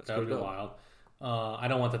 that would be wild. I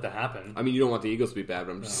don't want that to happen. I mean, you don't want the Eagles to be bad,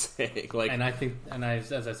 but I'm just saying. And I think,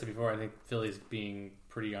 as I said before, I think Philly's being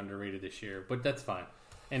pretty underrated this year, but that's fine.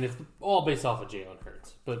 And it's all based off of Jalen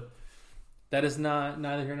Hurts, but that is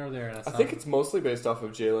neither here nor there. I think it's mostly based off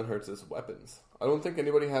of Jalen Hurts' weapons. I don't think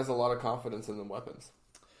anybody has a lot of confidence in the weapons.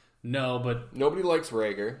 No, but nobody likes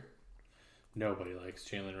Rager. Nobody likes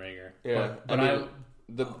Jalen Rager. Yeah,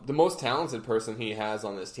 but the most talented person he has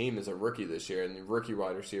on this team is a rookie this year, and the rookie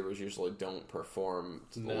wide receivers usually don't perform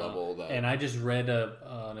to the level that. And I just read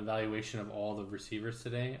an evaluation of all the receivers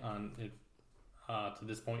today to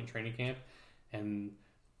this point in training camp, and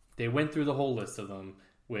they went through the whole list of them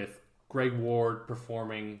with Greg Ward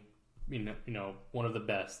performing, one of the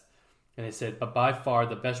best, and they said, but by far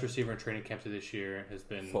the best receiver in training camp to this year has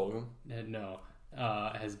been Fulgham?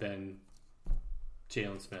 Has been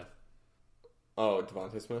Jalen Smith. Oh,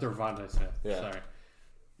 Devontae Smith? Devontae Smith. Yeah. Sorry.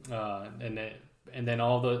 And then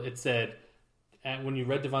it said, and when you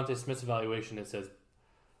read Devontae Smith's evaluation, it says,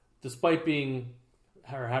 despite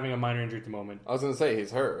having a minor injury at the moment. I was going to say,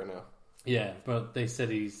 he's hurt right now. Yeah, but they said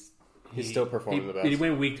he's still performing the best. He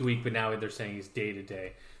went week to week, but now they're saying he's day to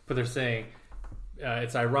day. But they're saying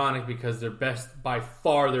it's ironic because by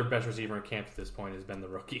far their best receiver in camp at this point has been the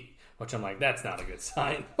rookie. Which I'm like, that's not a good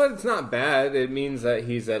sign. But it's not bad. It means that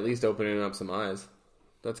he's at least opening up some eyes.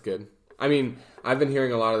 That's good. I mean, I've been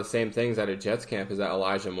hearing a lot of the same things out of Jets camp, is that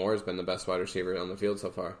Elijah Moore has been the best wide receiver on the field so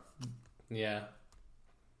far. Yeah.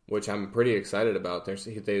 Which I'm pretty excited about. They're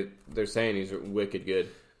saying he's wicked good.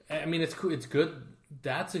 I mean, it's good.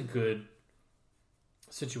 That's a good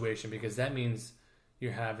situation because that means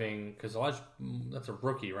you're having... Because Elijah, that's a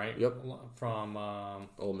rookie, right? Yep. From...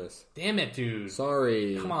 Ole Miss. Damn it, dude.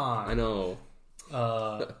 Sorry. Come on. I know.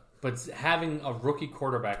 But having a rookie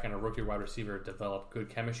quarterback and a rookie wide receiver develop good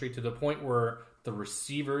chemistry to the point where the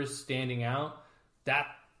receivers standing out, that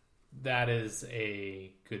is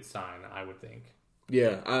a good sign, I would think.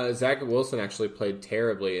 Yeah. Zach Wilson actually played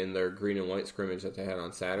terribly in their green and white scrimmage that they had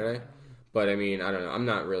on Saturday. But I mean, I don't know. I'm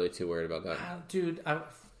not really too worried about that. Dude,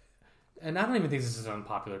 and I don't even think this is an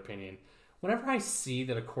unpopular opinion. Whenever I see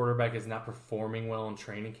that a quarterback is not performing well in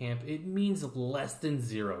training camp, it means less than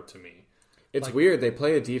 0 to me. It's weird. They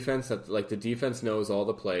play a defense that, like, the defense knows all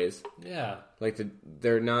the plays. Yeah. Like,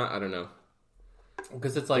 they're not, I don't know.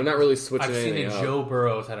 Because it's like, they're not really switching I've seen anything that up. Joe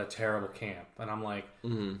Burrow's had a terrible camp. And I'm like,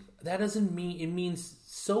 that doesn't mean, it means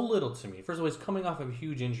so little to me. First of all, he's coming off of a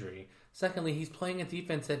huge injury. Secondly, he's playing a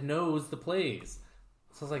defense that knows the plays.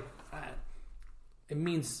 So it's like, it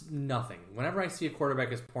means nothing. Whenever I see a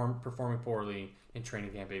quarterback is performing poorly in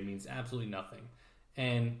training camp, it means absolutely nothing.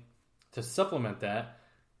 And to supplement that,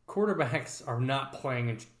 quarterbacks are not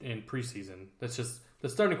playing in preseason. That's just, the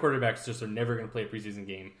starting quarterbacks just are never going to play a preseason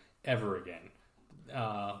game ever again.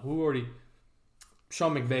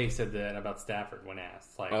 Sean McVay said that about Stafford when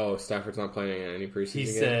asked. Like, oh, Stafford's not playing in any preseason he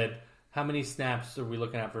game? said, how many snaps are we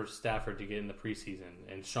looking at for Stafford to get in the preseason?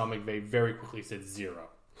 And Sean McVay very quickly said 0.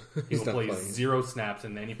 He will play 0 snaps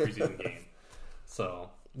in any preseason game. So,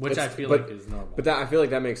 I feel like is normal. But I feel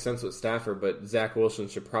like that makes sense with Stafford. But Zach Wilson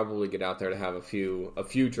should probably get out there to have a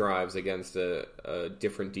few drives against a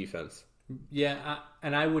different defense. Yeah,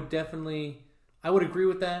 and I would agree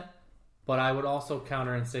with that. But I would also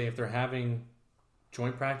counter and say if they're having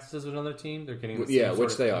joint practices with another team, they're getting the same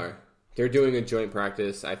which they are. They're doing a joint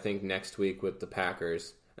practice, I think, next week with the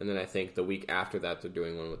Packers, and then I think the week after that they're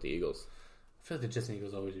doing one with the Eagles. I feel like the Jets and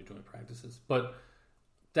Eagles always do joint practices, but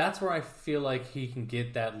that's where I feel like he can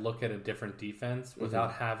get that look at a different defense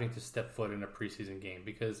without having to step foot in a preseason game.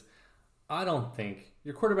 Because I don't think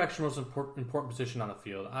your quarterback's the most important position on the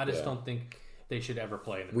field. I just don't think they should ever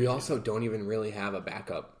play in the preseason. We also don't even really have a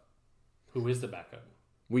backup. Who is the backup?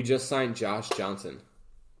 We just signed Josh Johnson.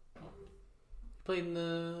 He played in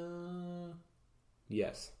the...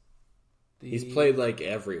 Yes. He's played, like,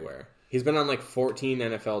 everywhere. He's been on, like, 14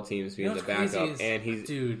 NFL teams being the backup. And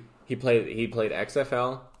he played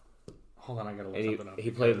XFL. Hold on, I gotta look something up. He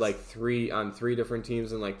played, like, 3 different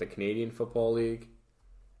teams in, like, the Canadian Football League.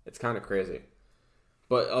 It's kind of crazy.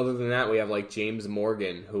 But other than that, we have, like, James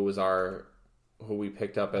Morgan, who we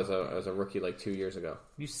picked up as a rookie like 2 years ago.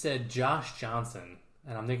 You said Josh Johnson,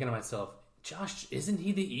 and I'm thinking to myself, Josh, isn't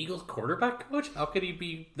he the Eagles quarterback coach? How could he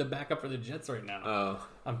be the backup for the Jets right now? Oh.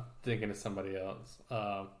 I'm thinking of somebody else.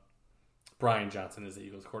 Brian Johnson is the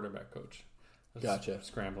Eagles quarterback coach. Gotcha.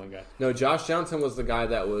 Scrambling guy. No, Josh Johnson was the guy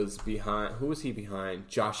that was behind. Who was he behind?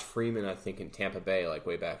 Josh Freeman, I think, in Tampa Bay, like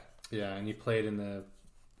way back. Yeah, and he played in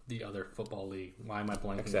the other football league. Why am I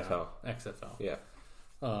blanking? XFL. XFL. Yeah.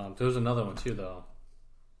 There was another one too, though.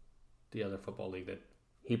 The other football league that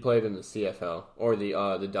he played in the CFL or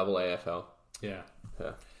the double AFL. Yeah.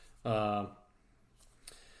 Yeah.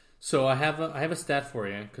 So I have a stat for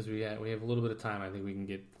you because we have a little bit of time. I think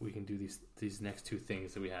we can do these next two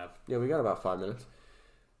things that we have. Yeah, we got about 5 minutes.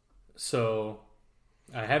 So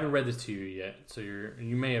I haven't read this to you yet. So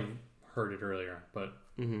you may have heard it earlier, but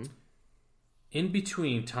in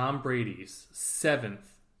between Tom Brady's 7th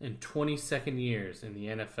and 22nd years in the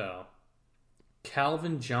NFL,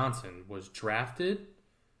 Calvin Johnson was drafted,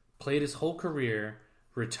 played his whole career,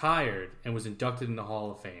 retired, and was inducted in the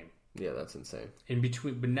Hall of Fame. Yeah, that's insane. In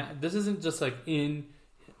between, but not, this isn't just like can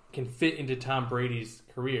fit into Tom Brady's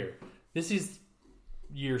career. This is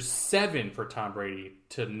year 7 for Tom Brady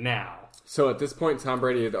to now. So at this point, Tom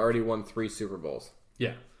Brady had already won 3 Super Bowls.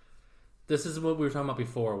 Yeah. This is what we were talking about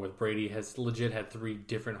before with Brady has legit had 3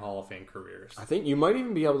 different Hall of Fame careers. I think you might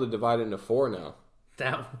even be able to divide it into 4 now.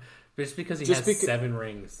 Just because he has 7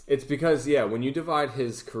 rings. It's because, when you divide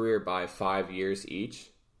his career by 5 years each,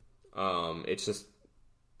 it's just,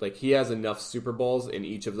 like, he has enough Super Bowls in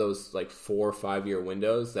each of those, like, 4 or 5 year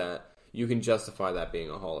windows that you can justify that being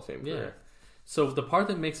a Hall of Fame career. Yeah. So the part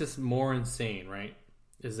that makes this more insane, right,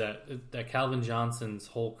 is that Calvin Johnson's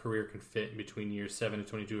whole career can fit in between years 7 and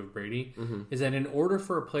 22 of Brady, is that in order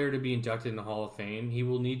for a player to be inducted in the Hall of Fame, he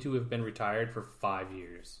will need to have been retired for 5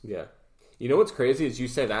 years. Yeah. You know what's crazy is you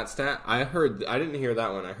say that stat. I didn't hear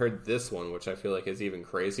that one. I heard this one, which I feel like is even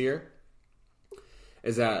crazier.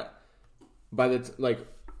 Is that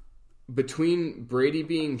between Brady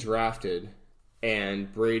being drafted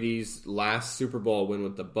and Brady's last Super Bowl win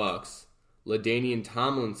with the Bucs, LaDainian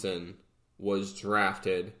Tomlinson was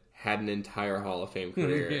drafted, had an entire Hall of Fame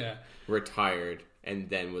career, retired, and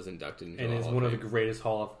then was inducted into the Hall of Fame. And is one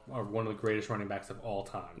of the greatest running backs of all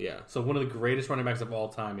time. Yeah. So one of the greatest running backs of all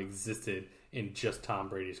time existed in just Tom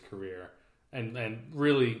Brady's career, and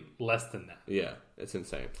really less than that. Yeah, it's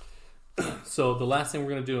insane. So the last thing we're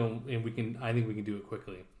gonna do, and I think we can do it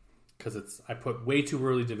quickly, because I put way too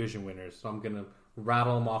early division winners, so I'm gonna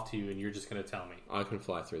rattle them off to you, and you're just gonna tell me. I can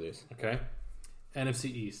fly through these. Okay. NFC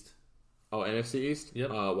East. Oh, NFC East? Yep.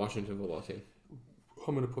 Washington football team.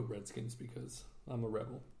 I'm going to put Redskins because I'm a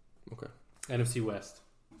rebel. Okay. NFC West.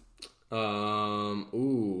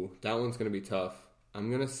 Ooh, that one's going to be tough. I'm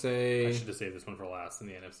going to say... I should have saved this one for last in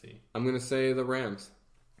the NFC. I'm going to say the Rams.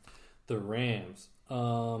 The Rams.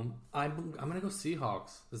 I'm going to go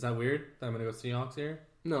Seahawks. Is that weird that I'm going to go Seahawks here?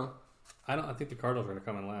 No. I think the Cardinals are going to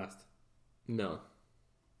come in last. No.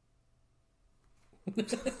 You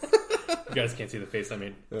guys can't see the face I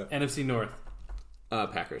made. Yeah. NFC North.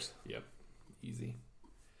 Packers. Yep. Easy.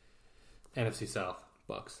 NFC South.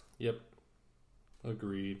 Bucks. Yep.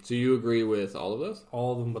 Agreed. So you agree with all of those?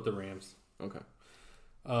 All of them but the Rams. Okay.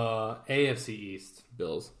 AFC East.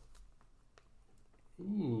 Bills.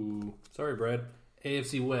 Ooh. Sorry, Brad.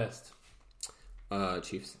 AFC West.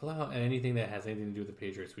 Chiefs. I love how anything that has anything to do with the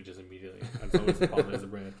Patriots, we just immediately... That's always the problem as a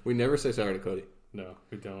brand. We never say sorry to Cody. No,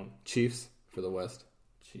 we don't. Chiefs for the West.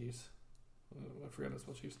 Chiefs. Oh, I forgot to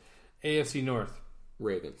spell Chiefs. AFC North.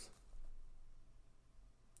 Ravens.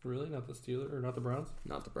 Really? Not the Steelers? Or not the Browns?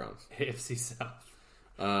 Not the Browns. AFC South.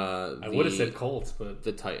 I would have said Colts, but...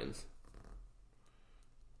 The Titans.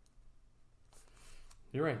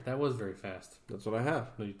 You're right. That was very fast. That's what I have.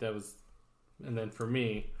 That was... And then for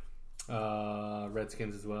me,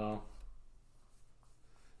 Redskins as well.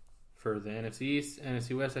 For the NFC East,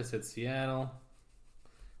 NFC West, I said Seattle.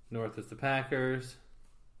 North is the Packers.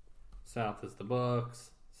 South is the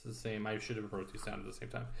Bucks. It's the same. I should have wrote these down at the same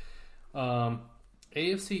time.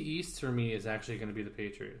 AFC East for me is actually going to be the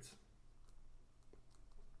Patriots.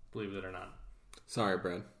 Believe it or not. Sorry,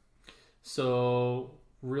 Brad. So,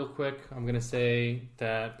 real quick, I'm going to say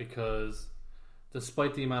that because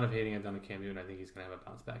despite the amount of hating I've done to Cam Newton, I think he's going to have a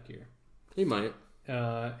bounce back year. He might.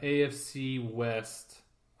 AFC West,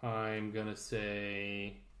 I'm going to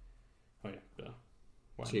say... Oh, yeah.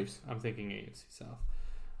 Chiefs. I'm thinking AFC South.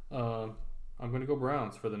 I'm going to go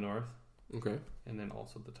Browns for the North. Okay. And then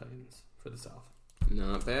also the Titans for the South.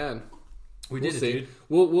 Not bad. We'll did see. Dude.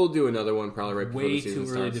 We'll do another one probably right before Way the season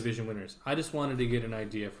too early starts. division winners. I just wanted to get an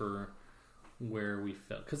idea for where we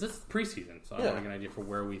felt. Because it's preseason, so I want to get an idea for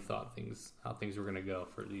where we thought how things were going to go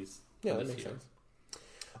for these. Yeah, for that this makes year. sense.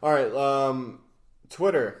 All right.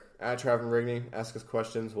 Twitter, @Traven Ask us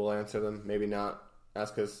questions. We'll answer them. Maybe not.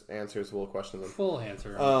 Ask us answers. We'll question them. Full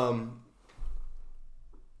answer.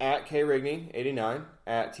 @KRigney89,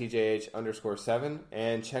 @TJH_7,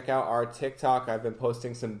 and check out our TikTok. I've been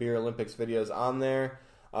posting some Beer Olympics videos on there.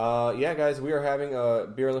 Yeah, guys, we are having a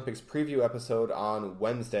Beer Olympics preview episode on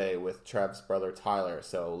Wednesday with Trav's brother Tyler,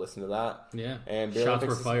 so listen to that. Yeah, and Beer shots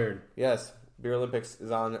Olympics were fired. Yes, Beer Olympics is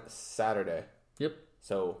on Saturday. Yep.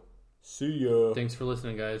 So, see ya. Thanks for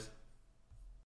listening, guys.